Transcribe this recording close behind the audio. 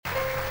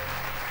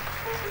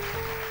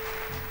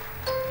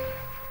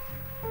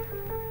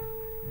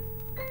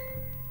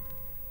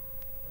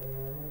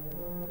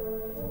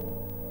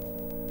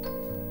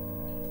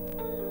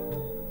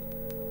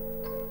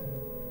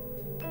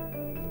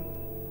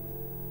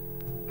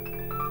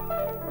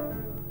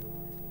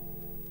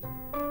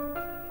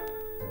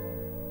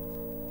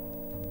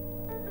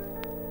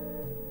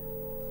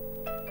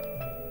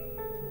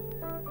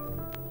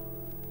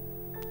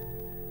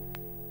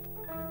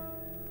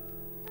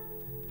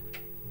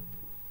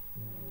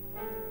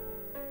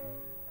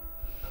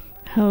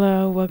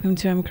Hello, welcome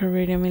to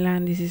mcrowradio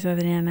Milan. This is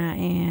Adriana,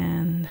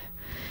 and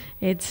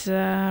it's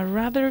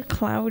rather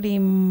cloudy.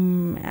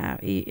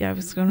 I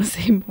was gonna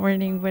say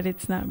morning, but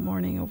it's not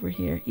morning over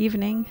here.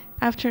 Evening,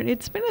 after.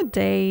 It's been a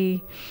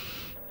day,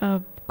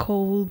 a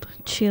cold,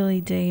 chilly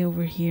day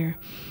over here.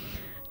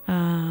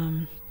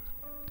 I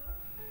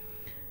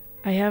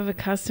have a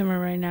customer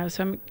right now,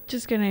 so I'm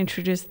just gonna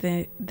introduce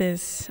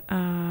this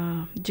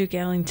Duke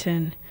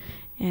Ellington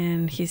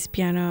and his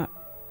piano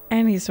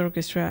and his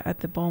orchestra at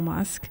the Ball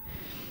Mosque.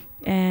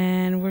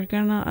 And we're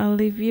gonna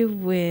leave you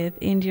with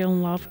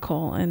Indian Love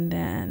Call, and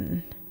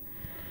then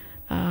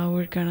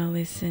we're gonna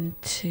listen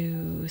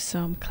to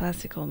some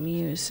classical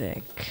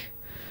music.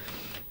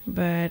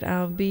 But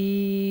I'll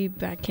be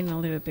back in a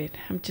little bit.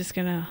 I'm just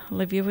gonna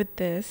leave you with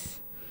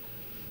this,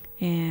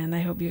 and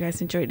I hope you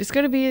guys enjoy it. It's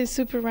gonna be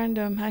super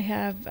random. I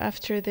have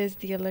after this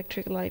the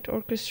Electric Light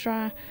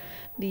Orchestra,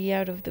 the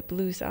Out of the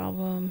Blues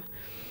album.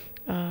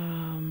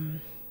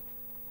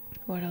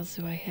 What else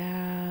do I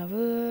have?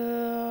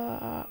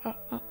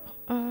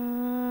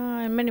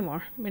 And many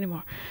more.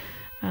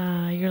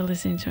 You're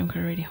listening to Hour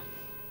Radio.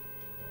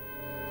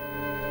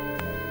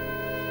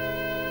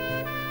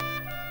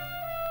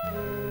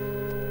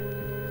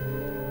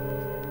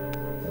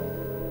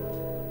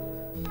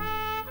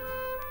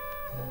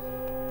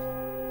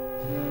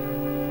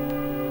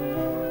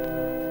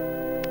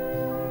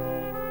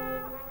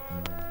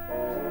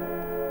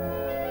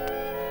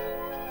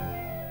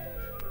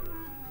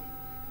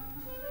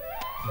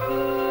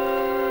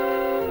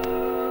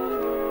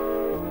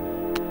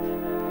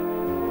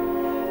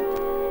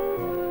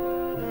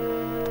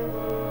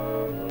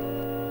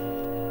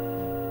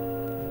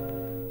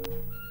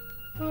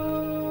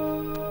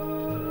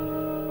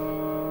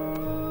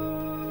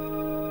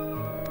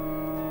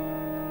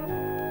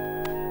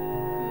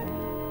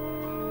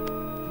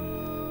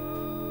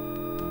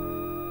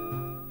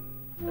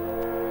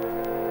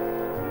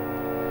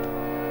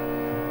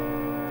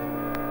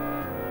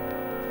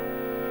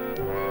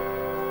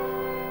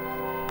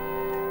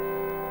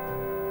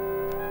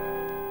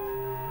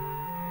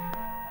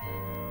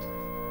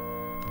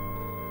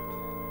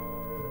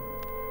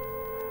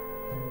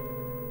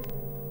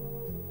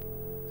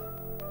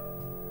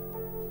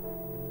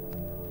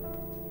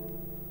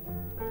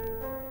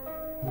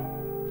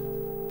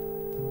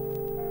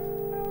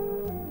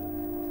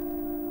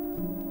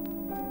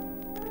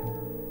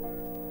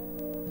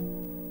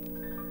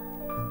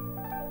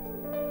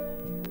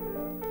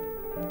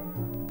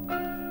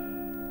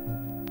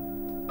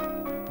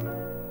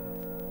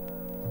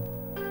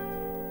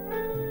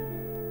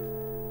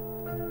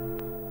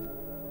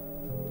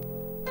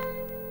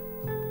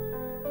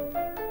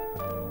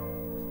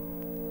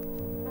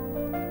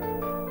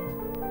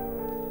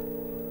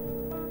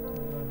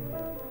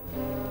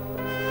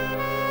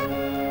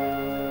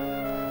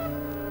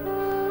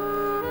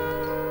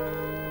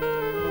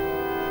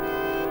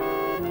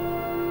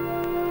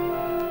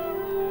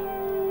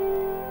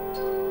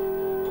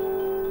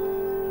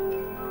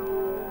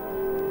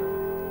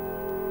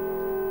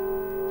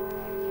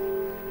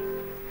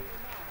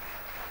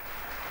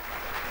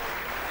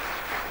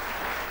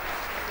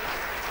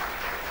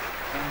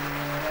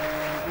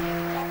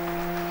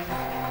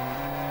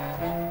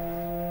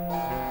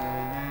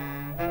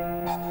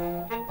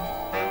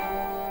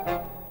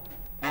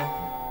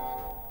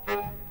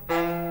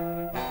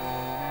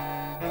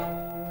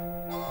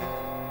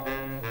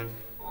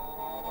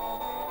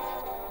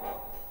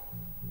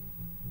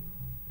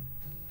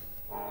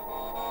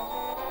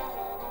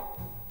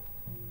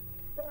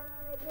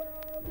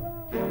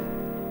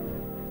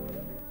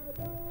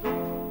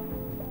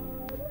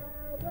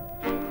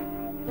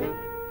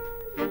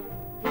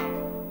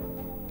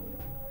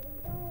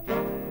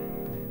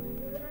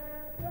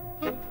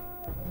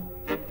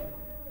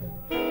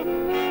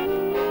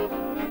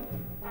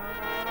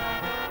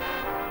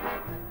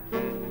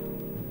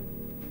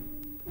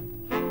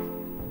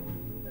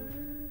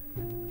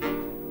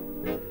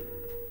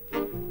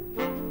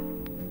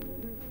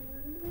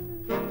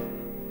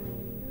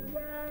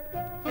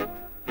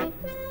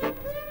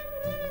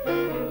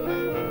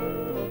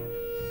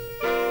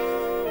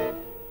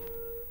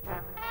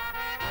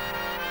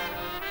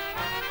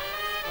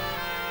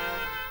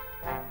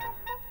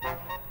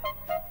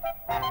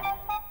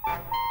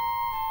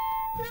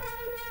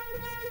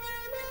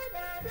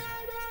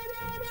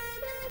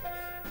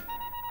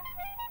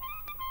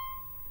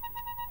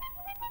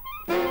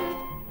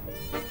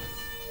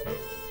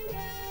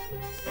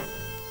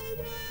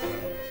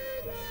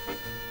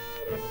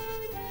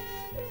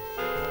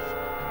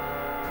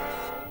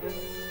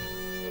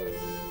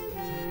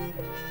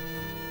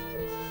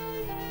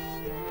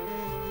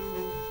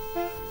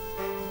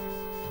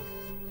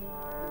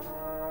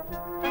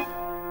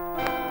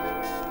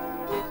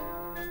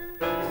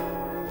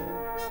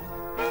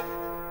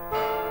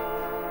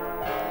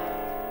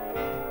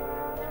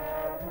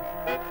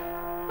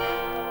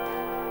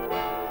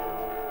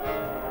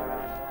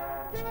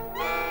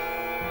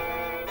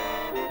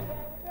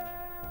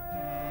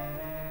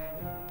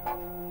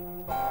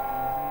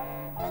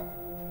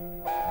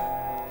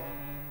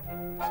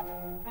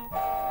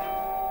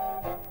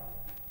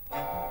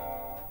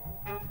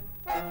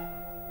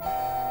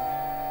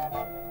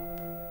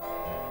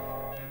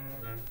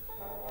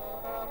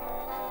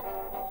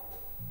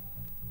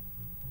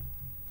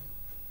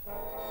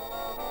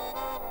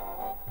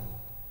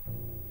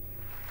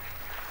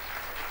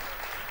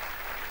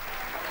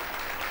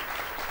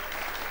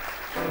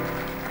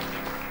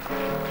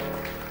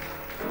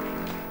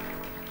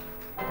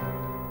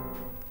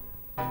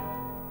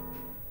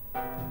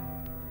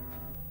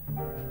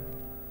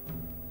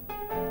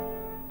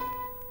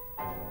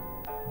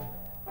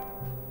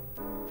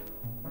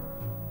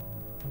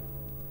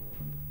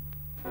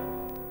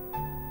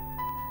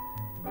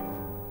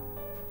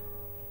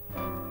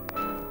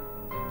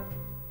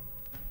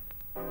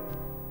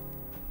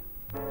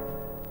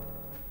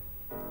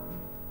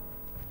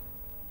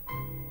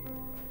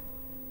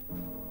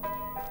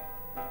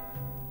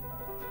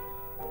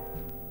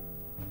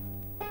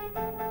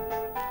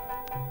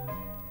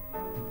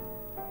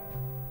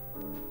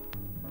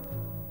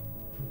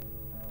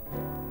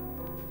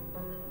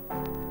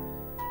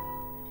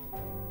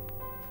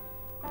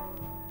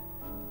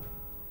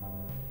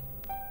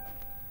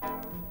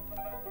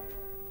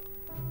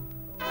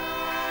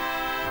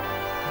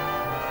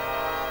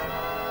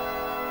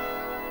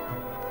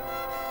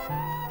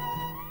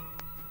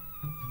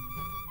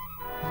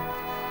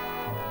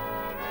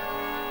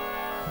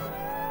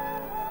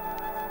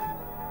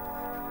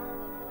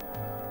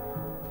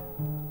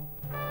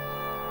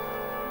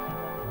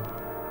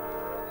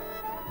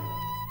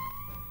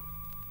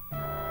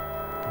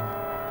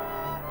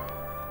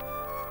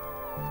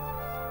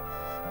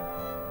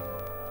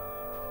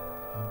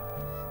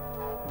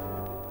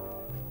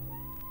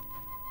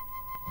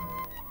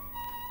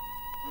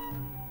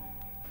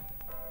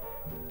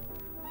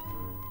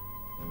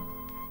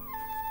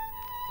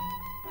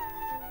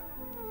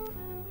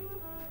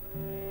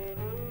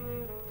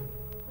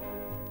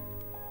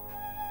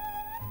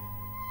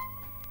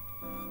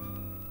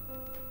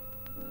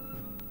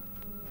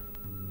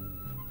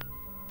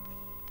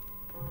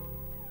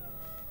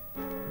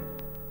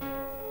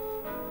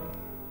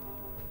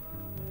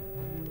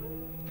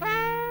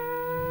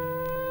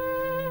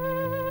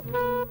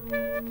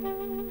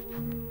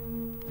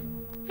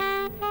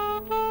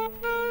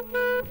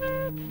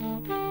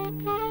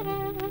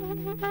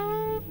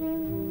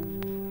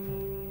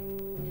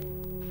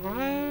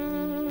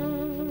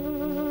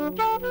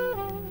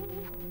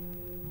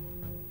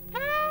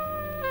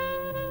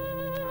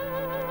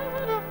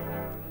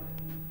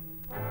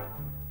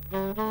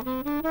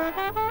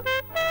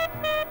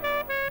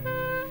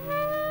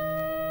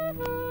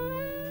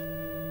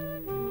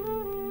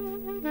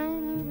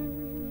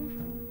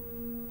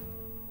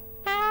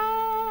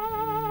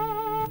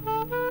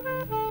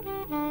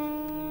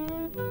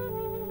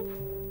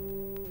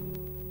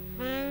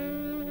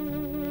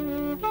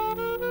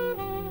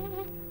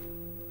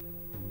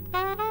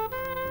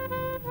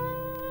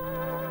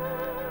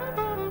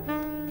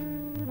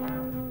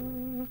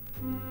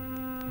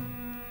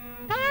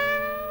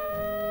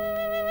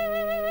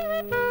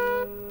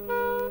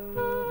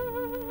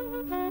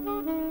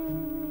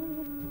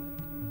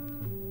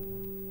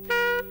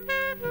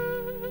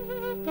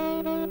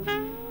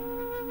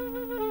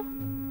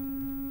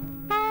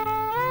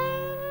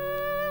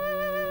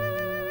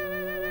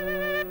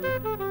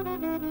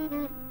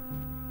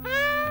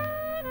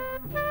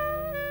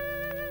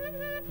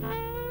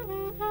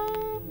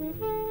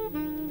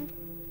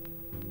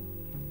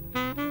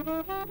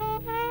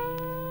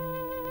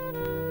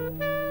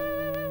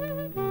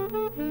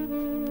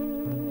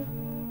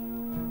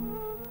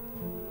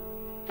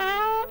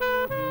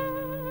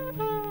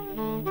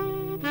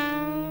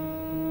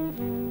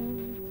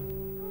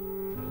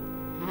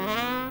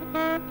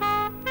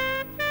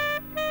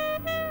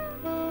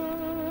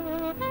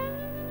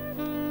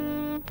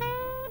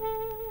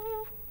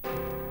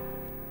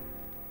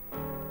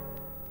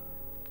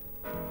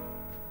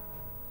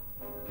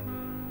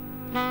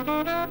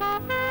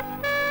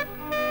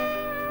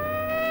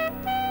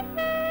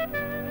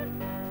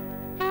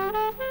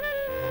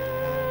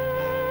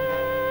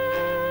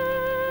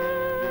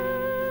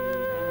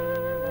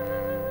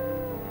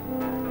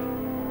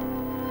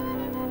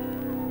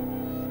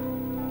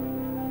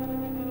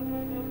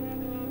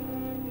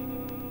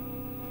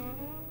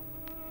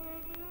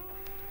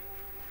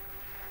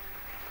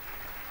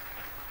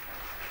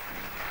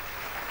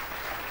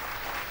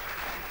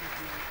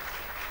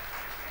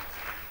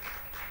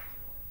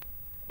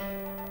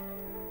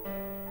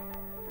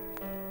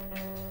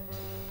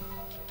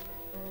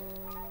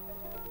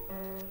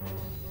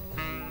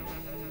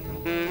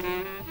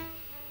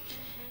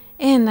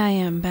 And I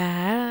am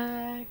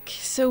back.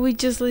 So we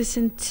just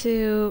listened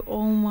to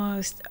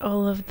almost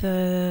all of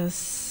the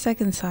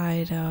second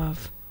side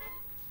of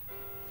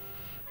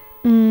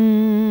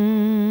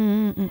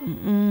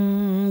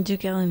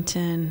Duke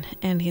Ellington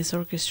and his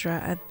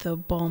orchestra at the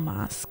Ball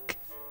Mask.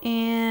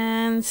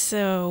 And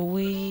so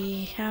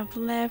we have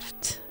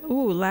left,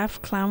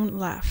 Laugh Clown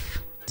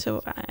Laugh.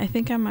 So I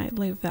think I might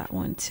leave that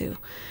one too.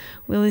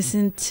 We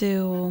listened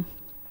to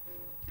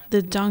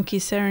the Donkey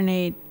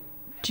Serenade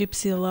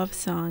Gypsy Love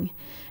Song,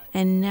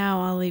 and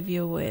now I'll leave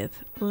you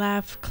with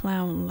Laugh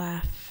Clown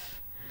Laugh.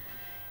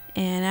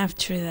 And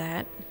after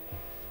that,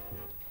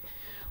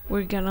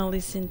 we're gonna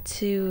listen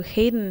to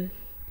Haydn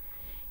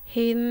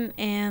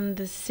and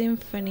the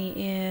symphony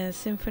is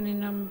symphony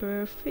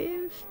number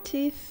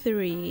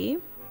 53,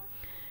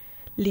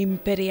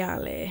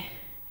 L'Imperiale.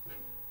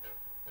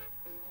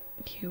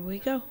 Here we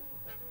go.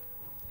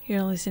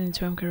 You're listening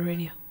to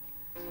mcrowradio.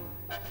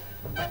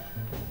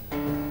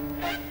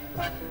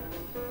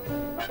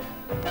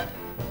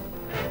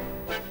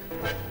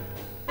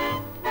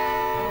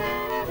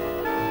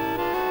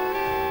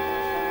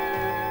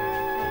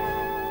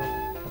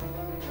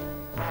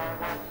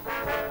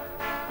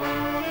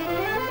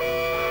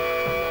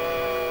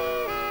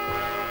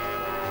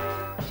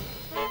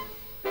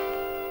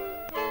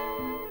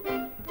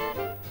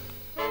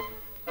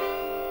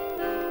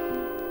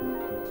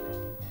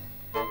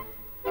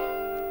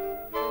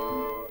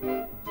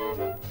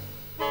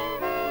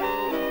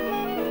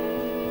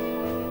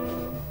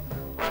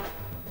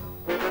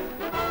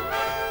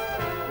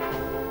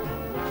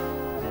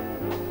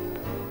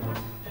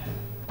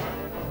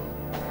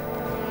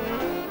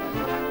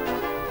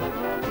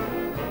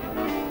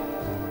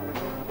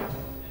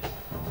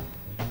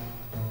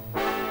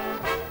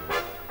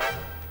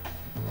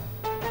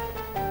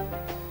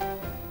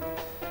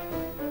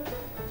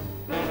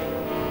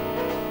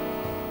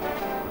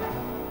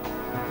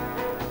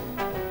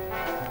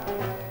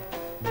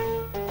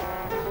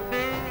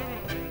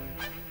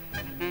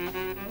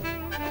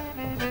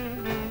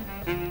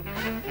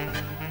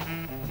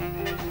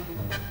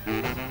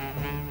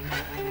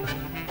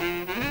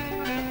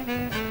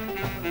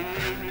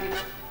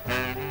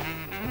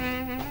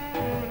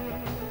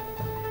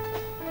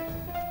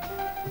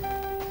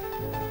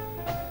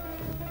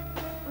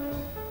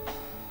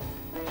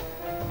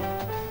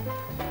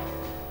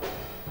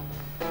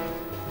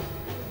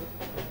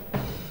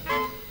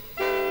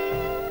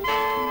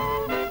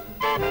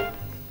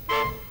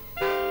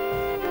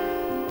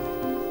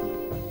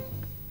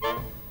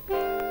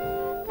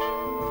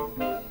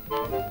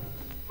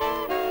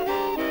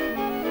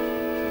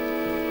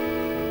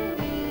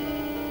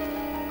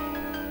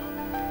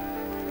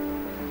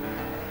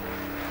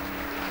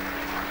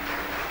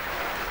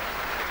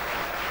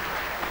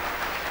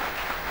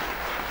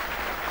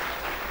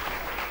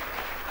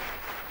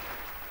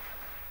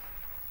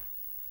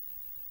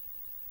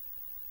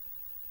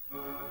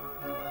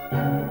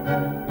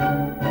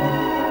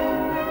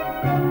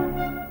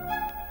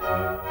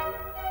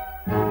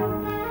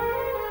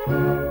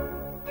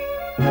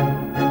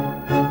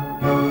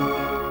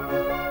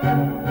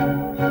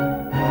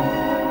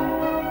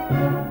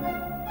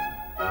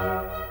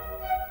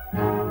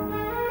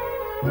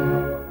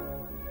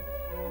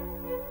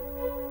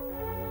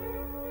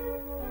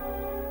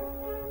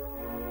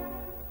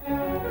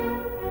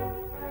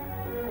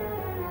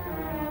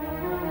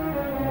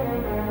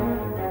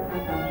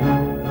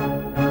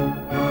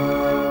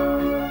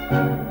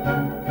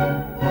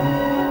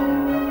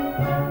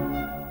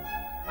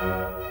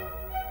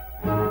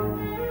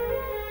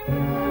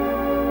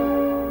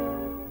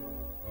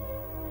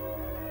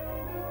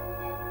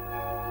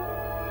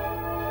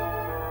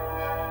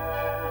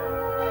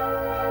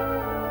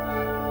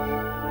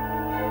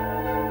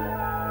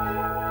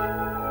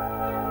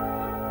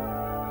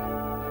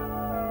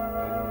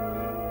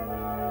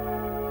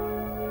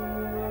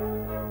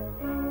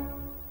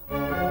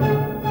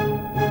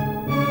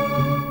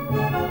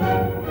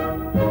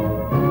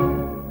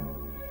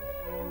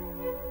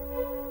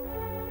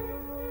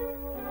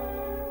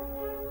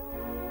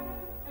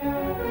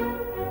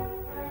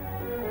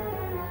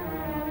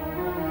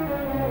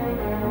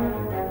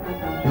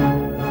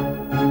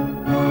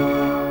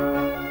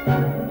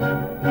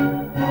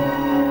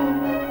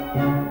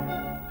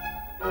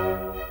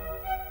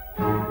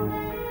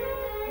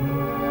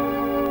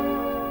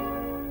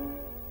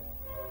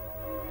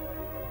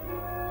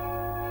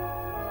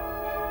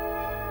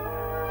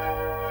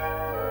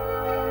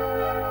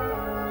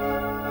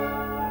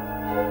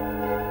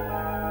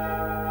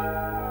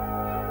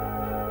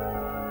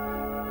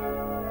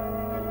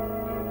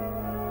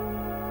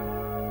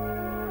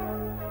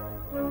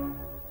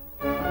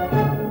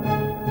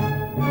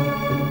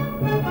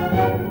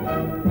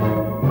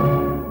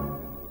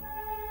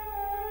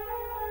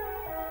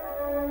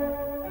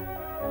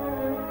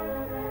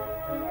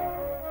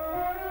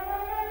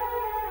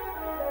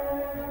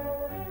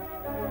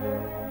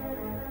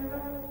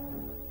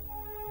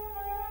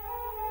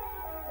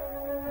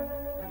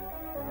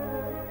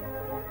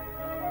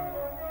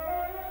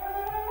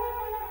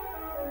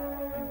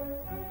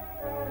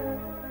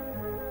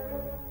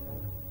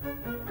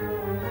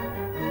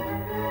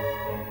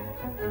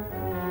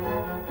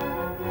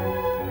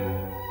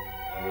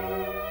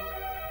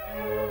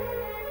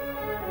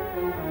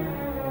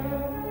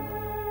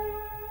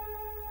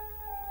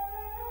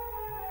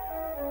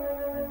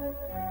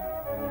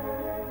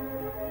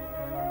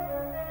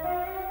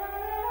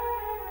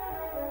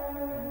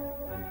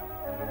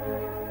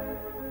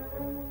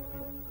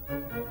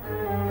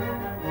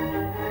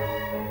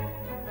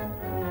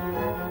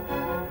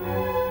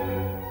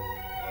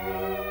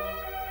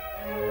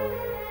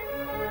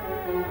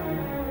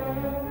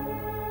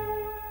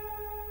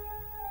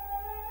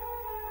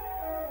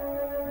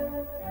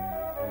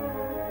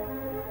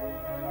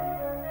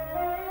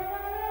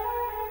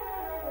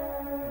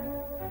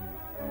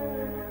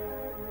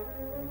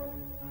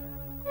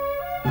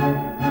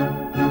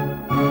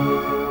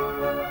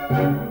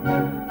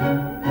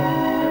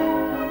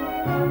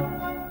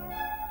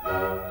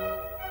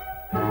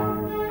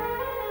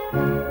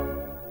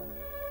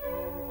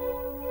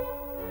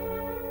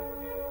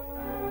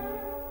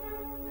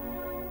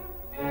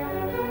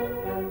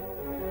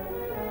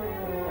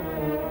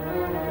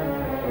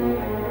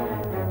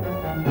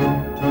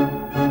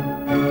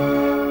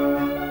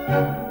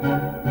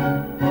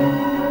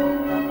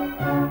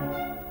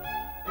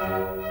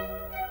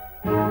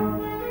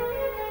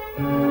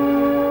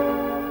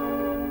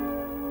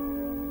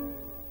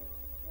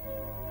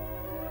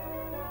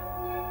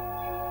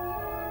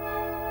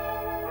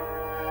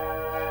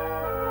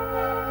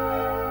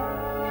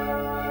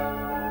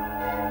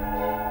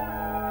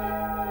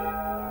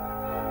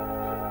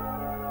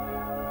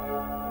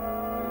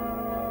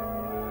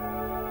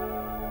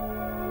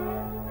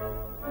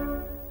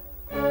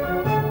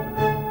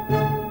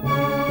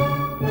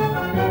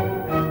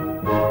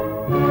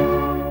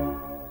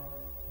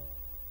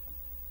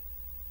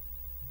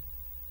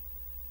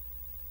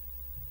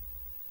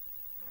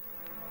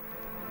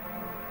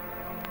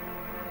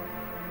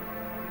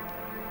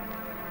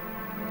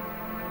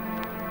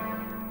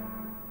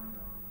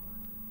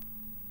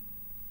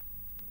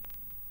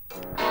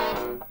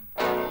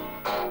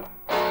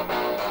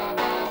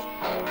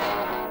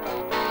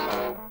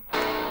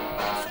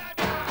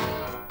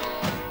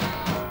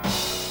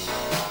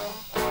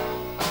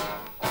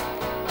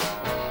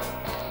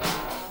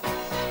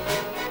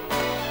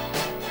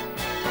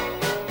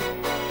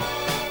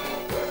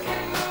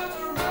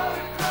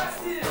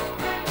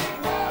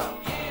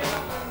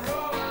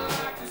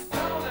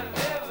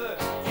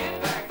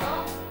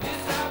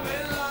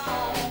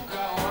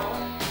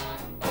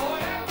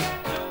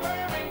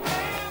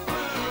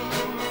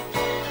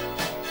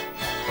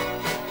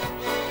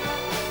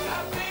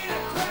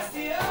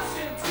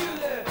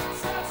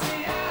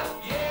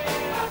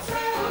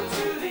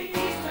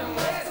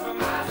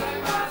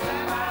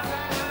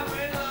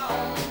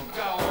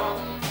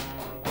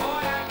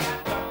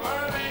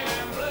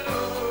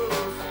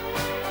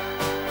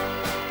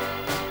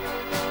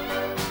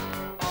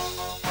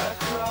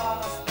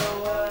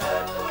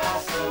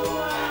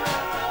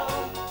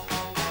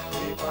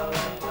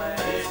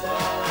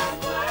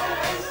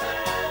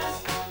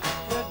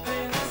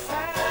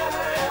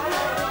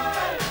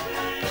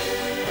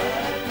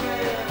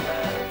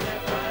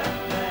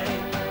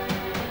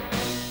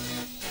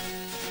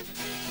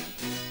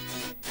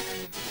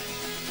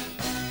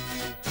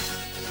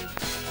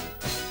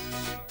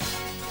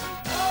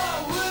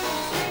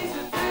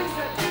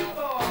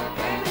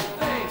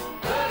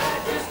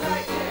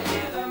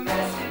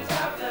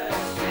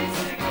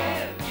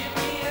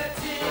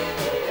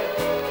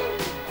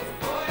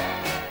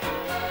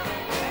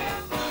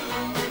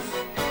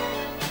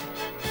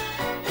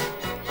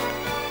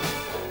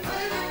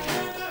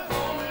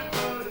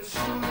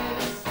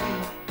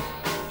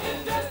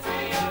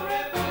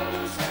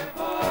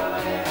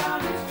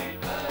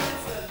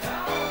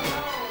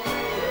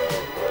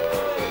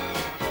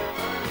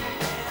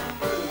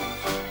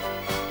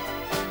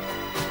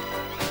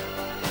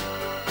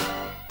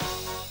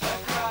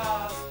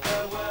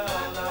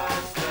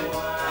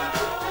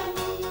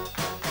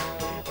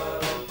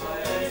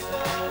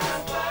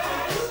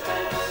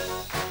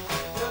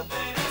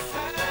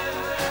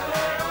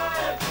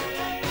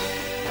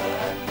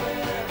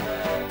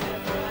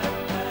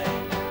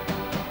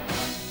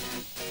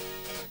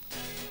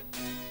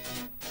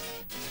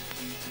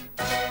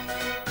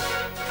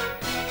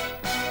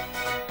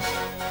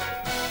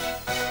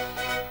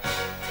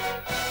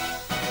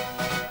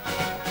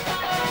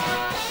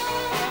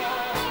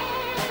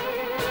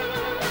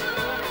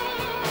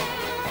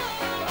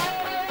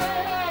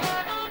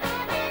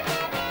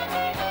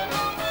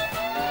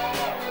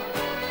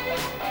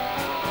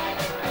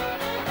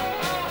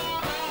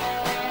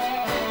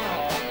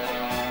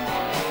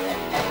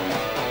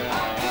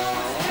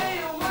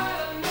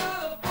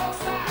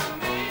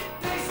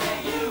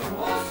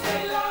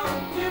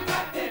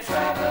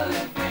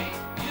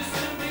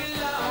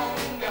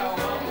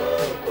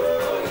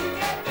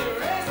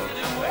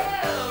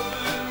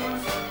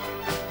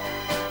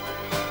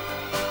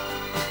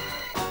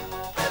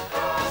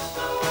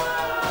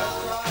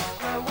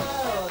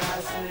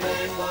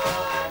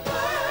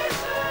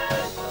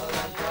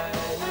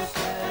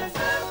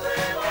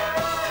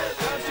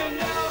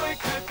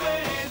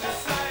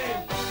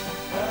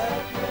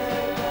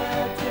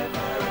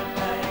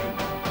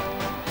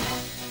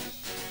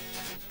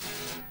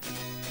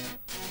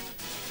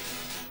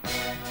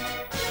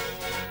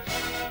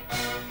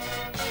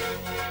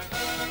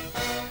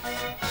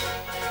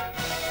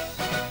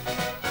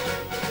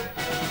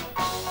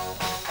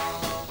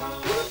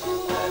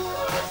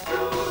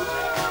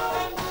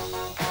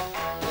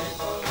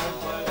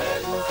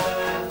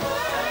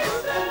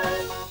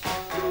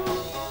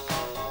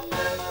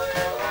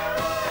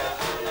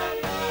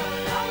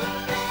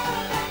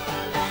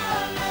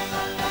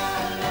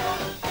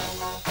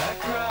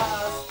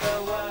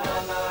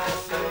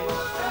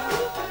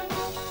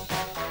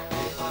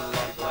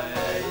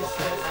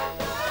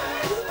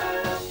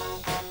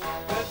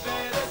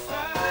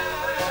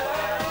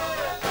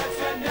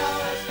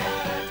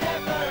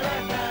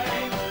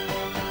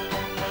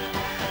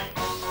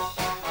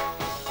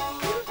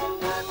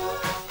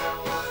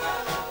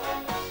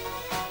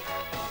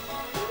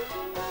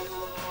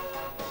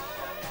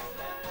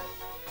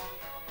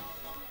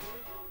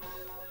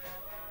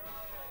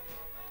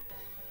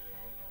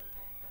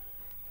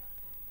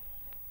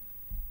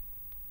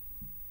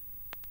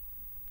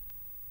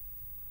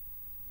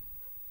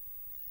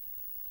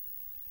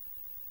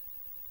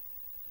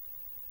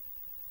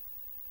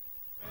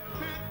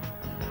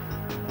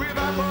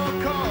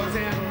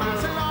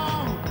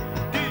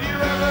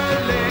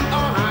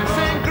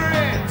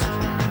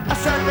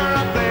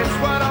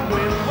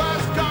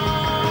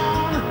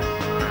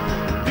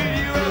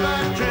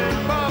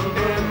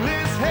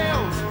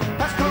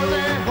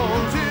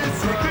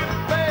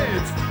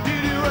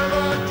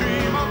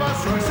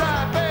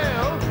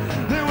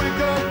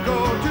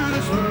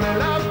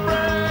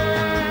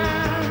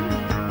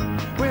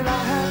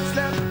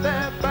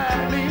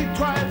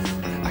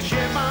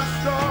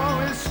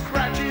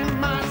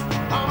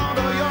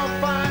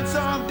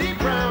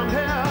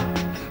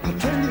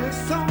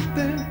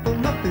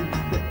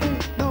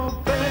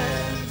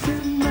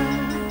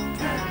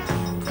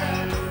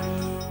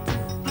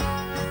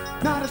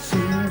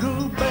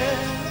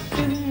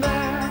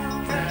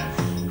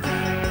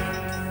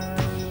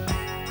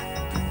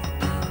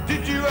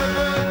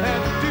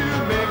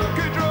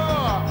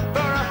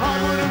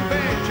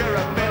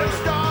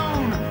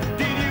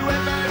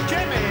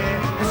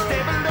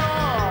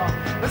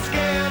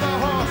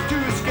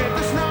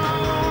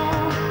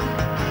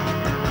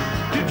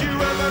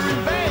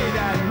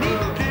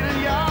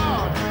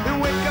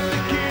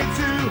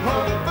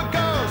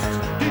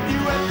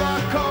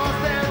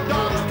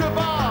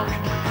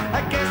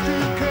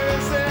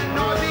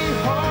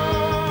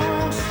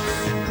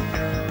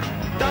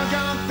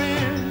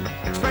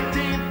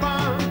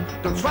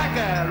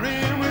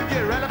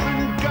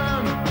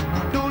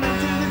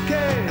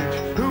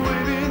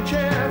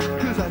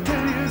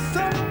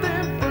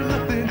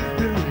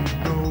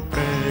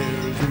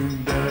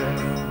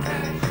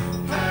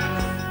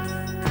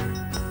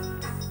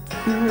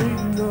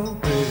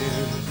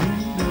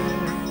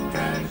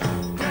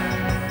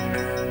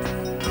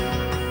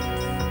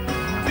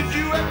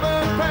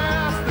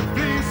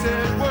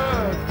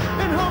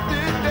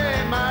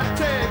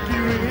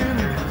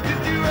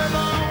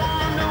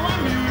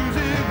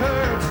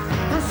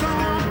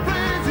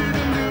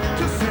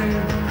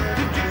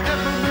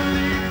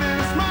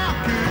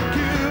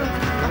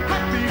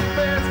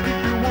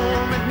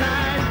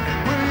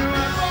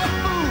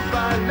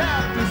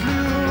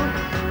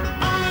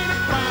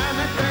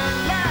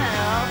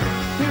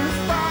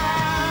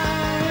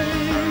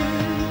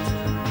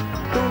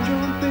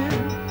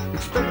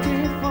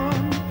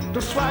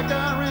 like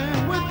a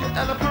ring with your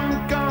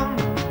elephant gun.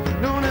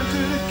 Don't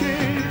enter the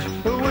cage,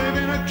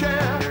 waving a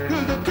chair.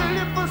 Cause I tell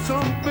you for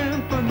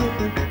something, for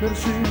nothing, that a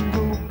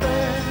single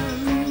bell.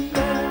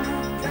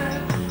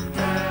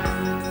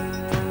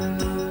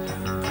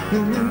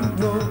 There ain't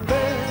no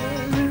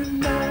bell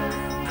in there.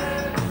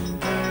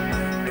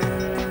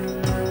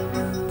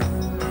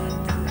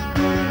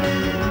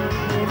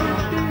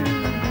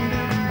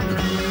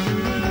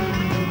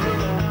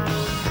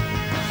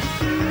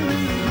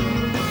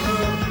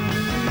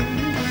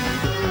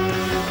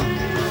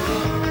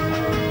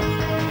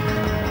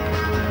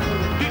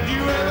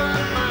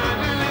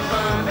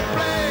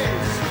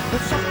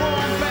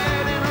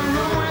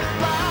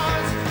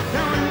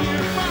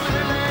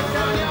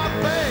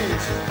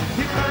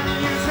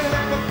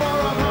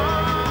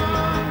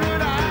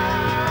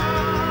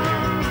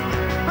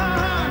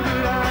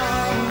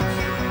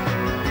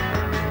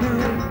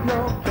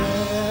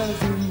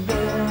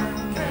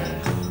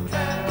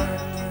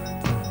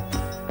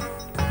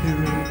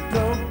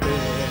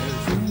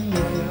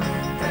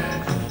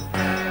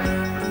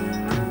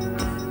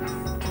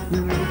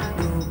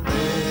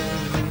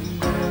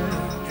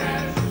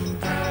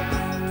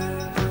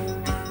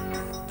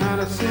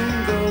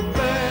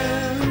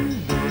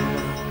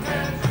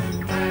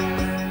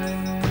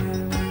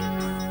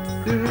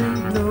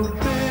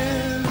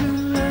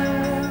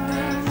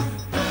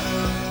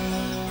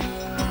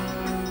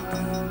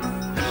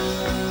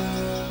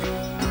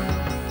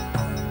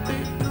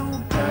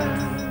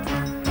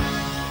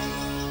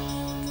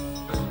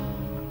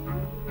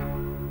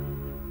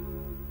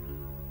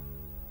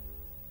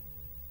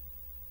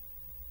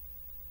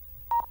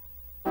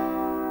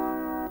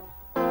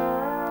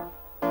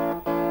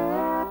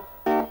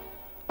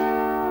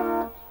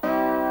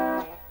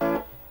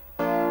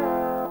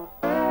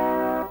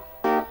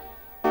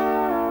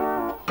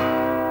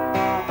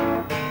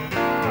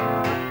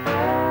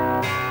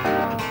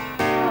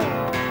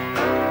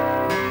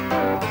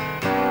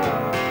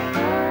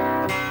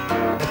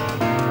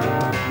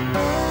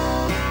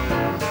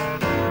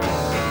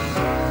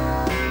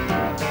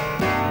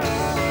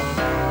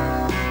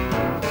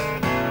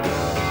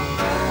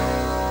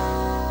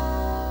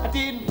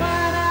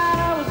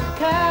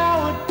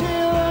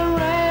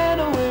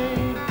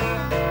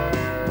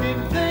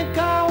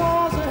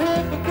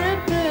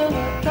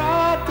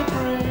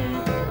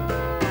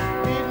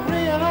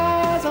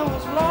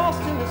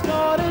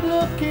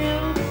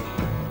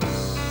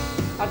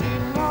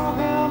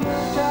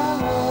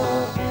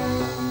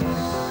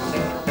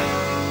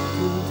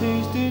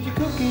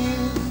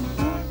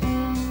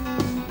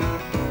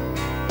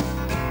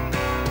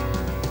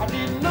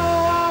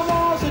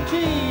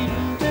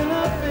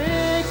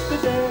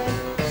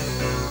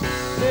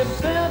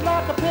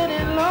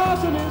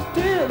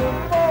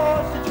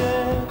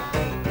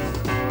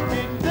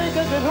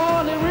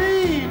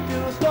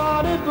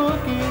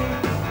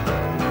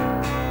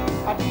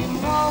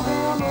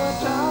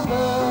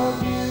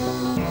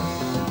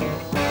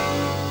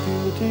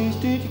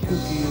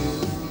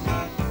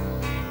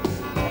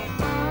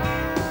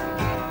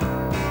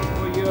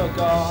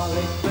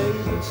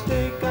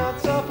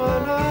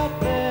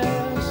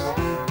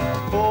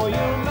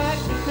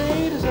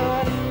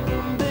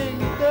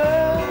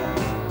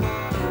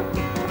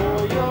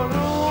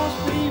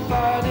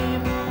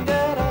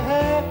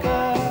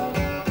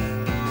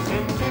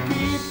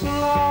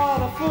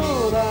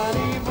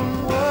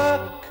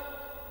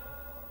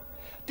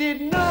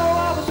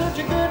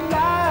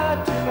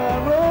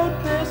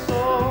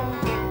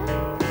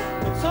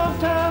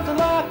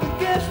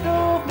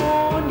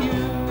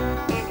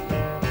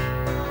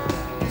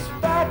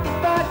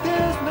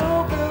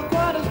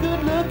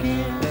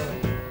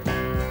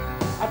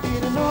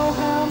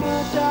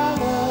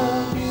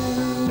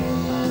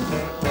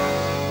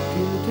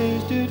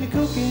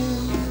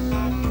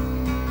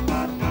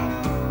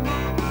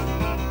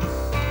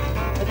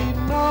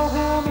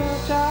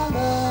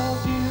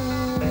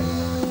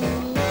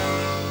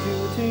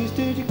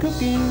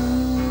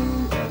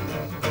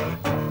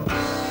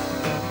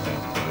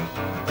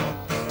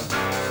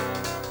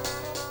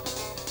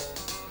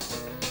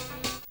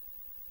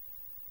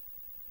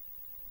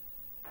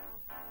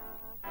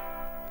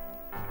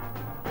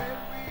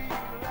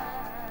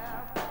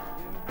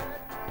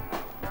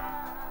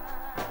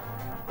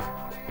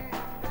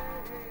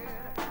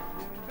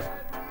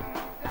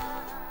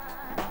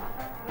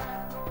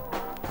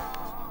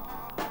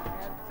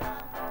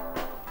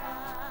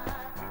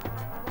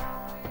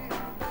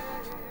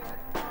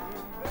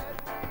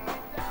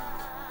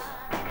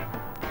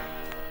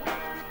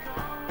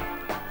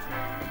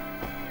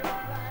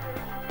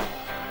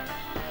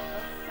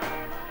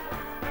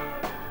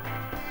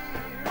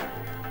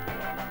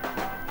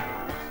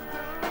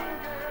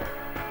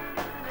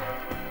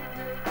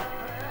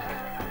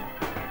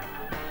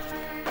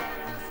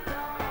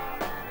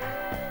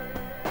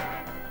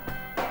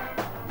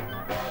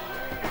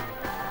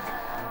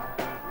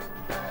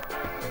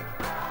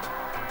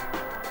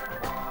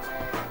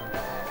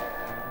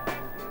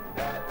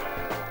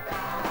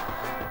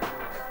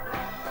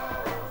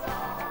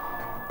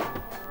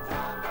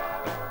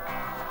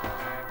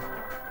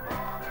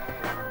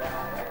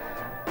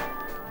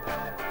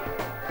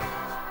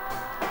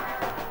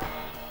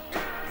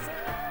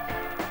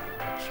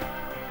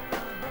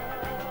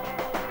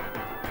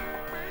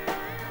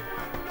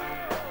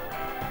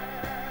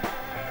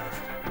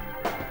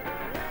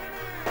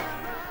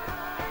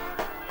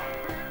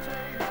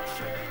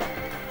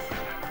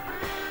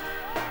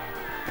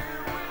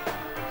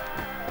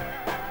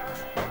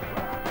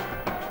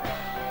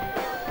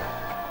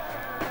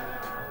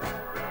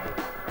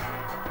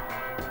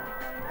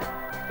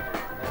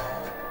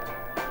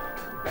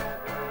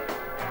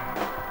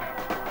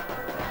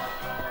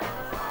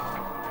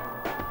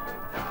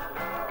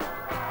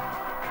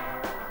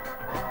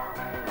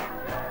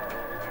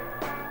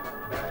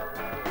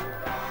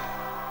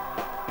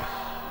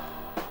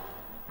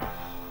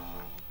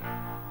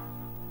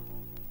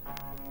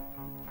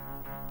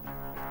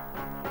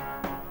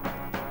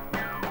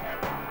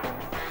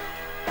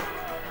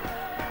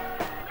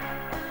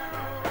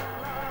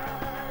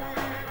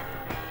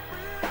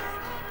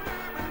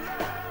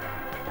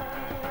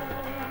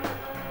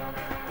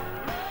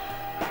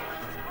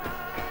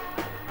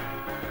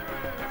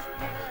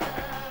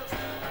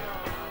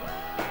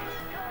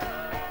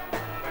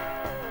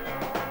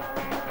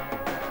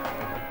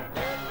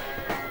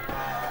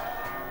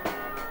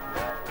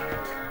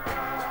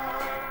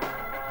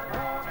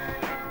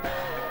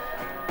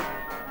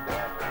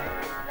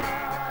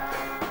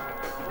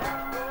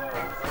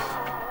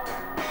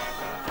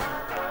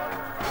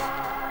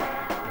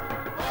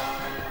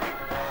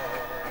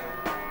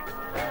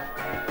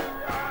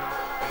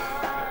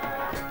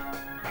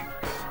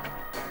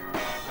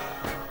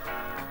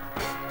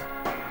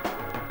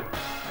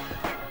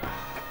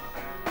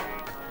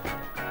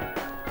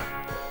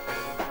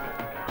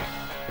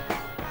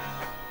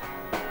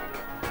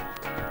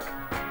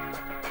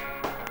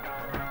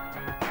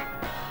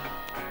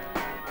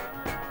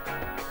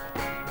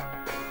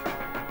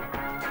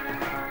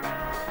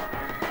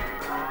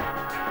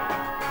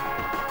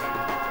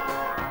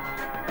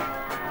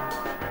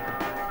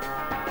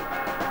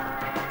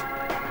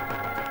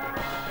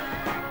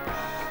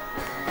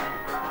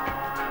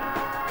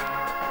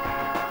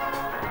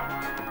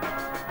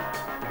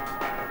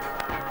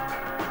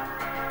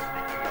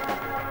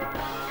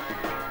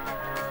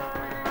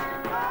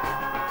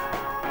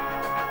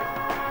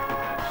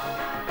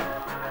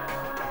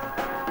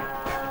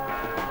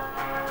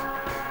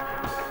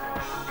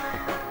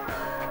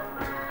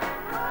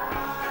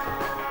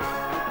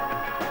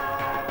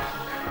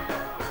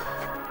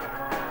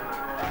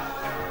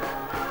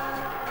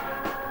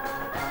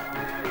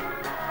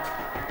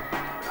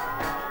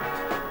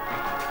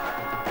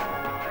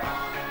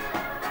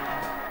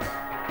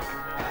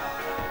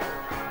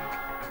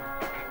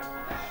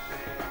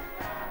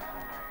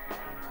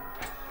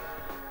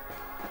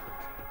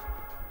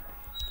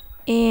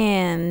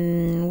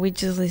 And we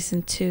just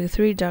listened to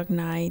Three Dog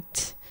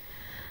Night.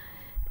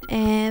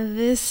 And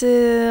this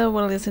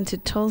we'll listen to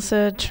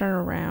Tulsa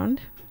Turnaround.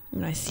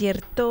 No es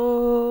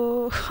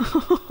cierto.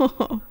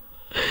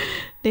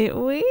 Did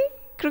we?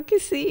 Creo que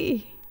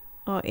sí.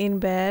 Oh, In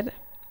Bed.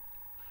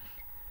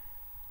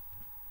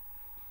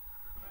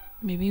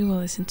 Maybe we'll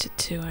listen to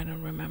two. I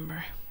don't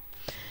remember.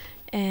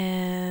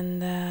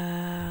 And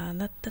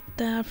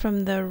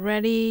from the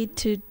Ready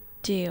to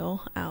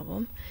Deal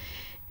album.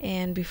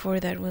 And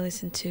before that, we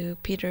listened to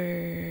Pete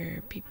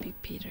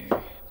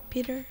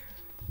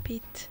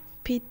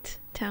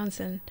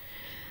Townsend.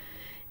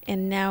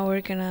 And now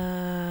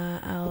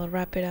I'll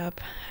wrap it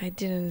up.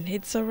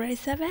 It's already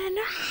 7.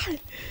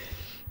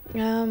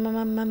 We're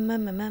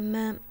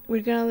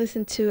gonna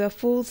listen to A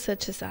Fool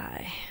Such As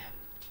I.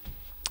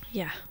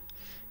 Yeah,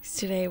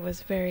 today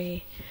was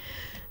very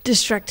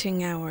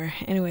distracting hour.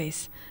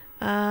 Anyways,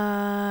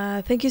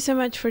 thank you so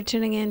much for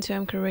tuning in to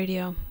MCRO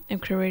Radio.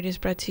 MCRO Radio is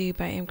brought to you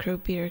by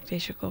MCRO Peter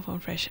Glacier Phone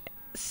Fresh.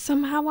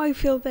 Somehow I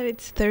feel that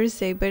it's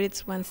Thursday, but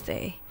it's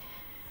Wednesday.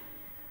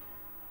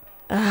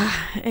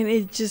 And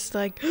it just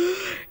like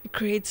it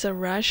creates a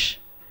rush,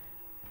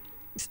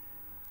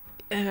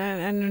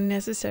 an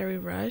unnecessary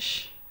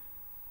rush.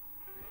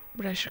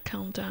 But I should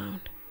calm down.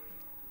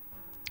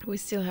 We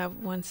still have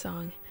one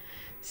song,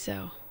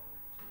 so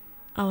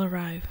I'll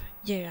arrive.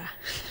 Yeah.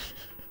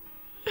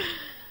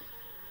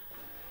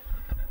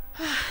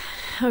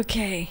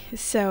 Okay,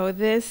 so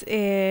this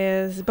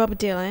is Bob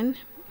Dylan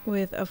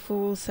with A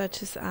Fool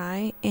Such As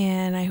I,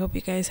 and I hope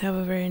you guys have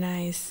a very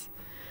nice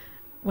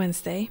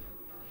Wednesday,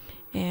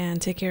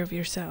 and take care of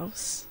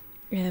yourselves,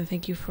 and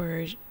thank you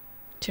for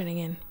tuning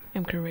in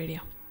MCRO Radio.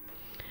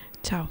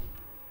 Ciao.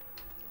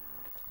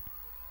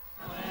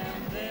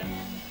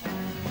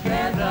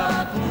 There's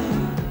a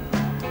fool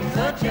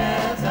such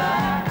as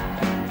I.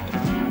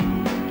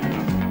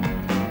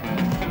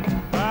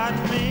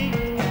 Pardon me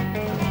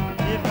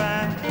if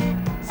I'm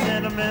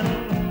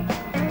sentimental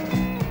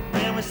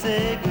when we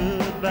say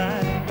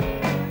goodbye.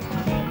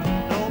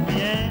 Don't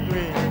be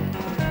angry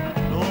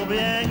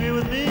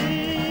with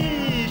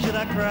me. Should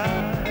I cry?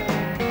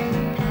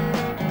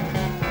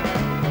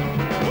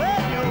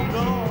 When you're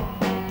gone,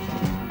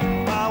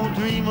 I will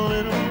dream a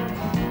little.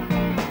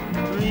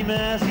 Dream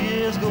as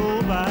years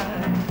go by.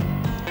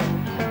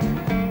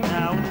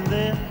 Now and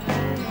then,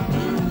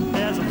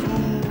 there's a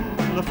fool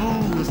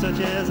such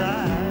as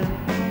I.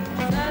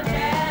 Such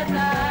as I.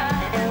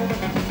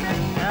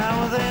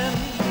 Now and then,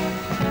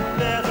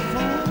 there's a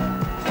fool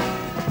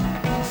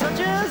such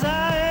as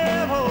I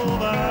am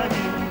over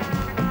you.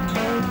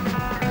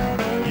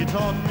 You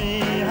taught me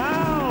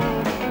how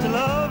to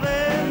love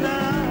and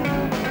now.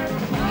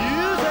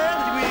 You said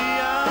that we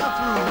are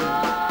through.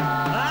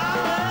 I'm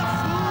that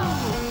fool,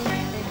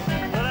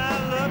 but I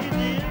love you,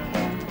 dear.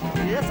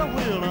 Yes, I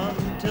will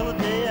until the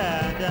day I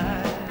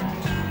die.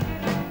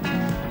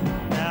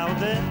 Now and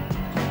then,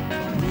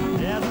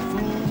 there's a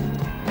fool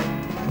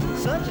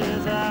such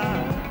as I.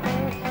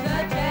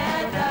 Such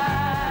as I.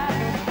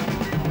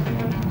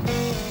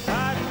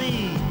 Pardon me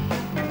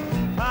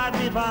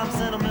if I'm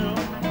sentimental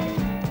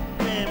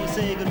when we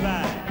say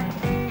goodbye.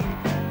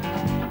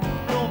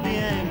 Don't be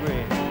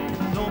angry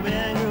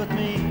with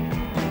me.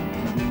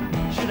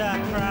 Should I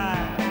cry?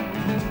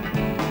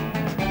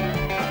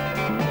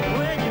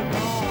 When you're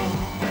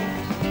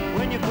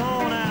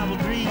gone, I will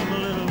dream a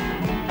little.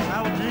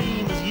 I will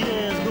dream as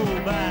years go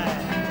by.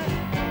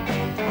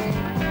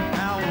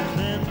 Now and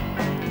then,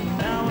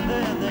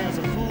 there's a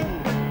fool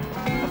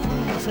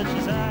such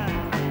as I.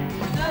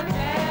 Such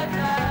as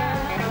I.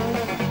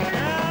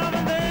 Now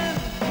and then,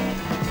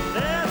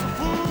 there's a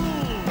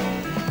fool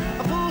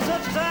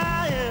such as I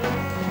am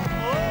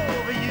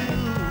over you.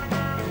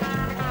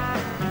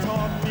 You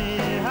taught me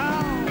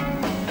how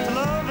to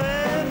love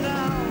and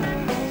now.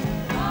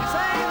 You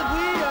say that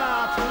we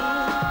are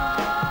through.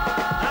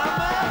 I'm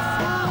a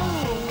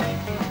fool.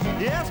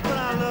 Yes, but I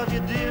love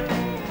you, dear.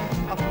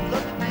 I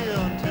love you, dear,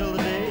 until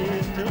the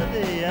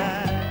day I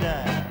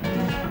die.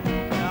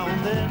 Now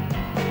and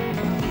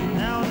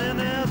then,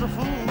 there's a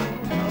fool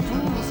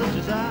such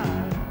as I.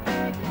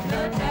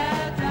 Such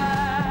as I.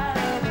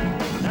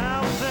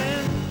 Now and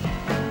then,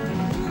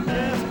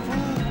 there's a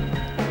fool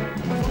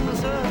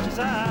such as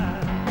I.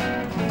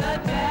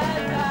 Such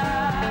as I.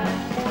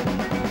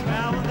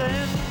 Now and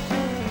then,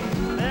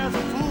 there's a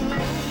fool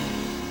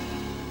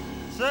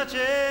such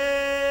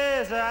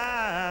as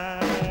I.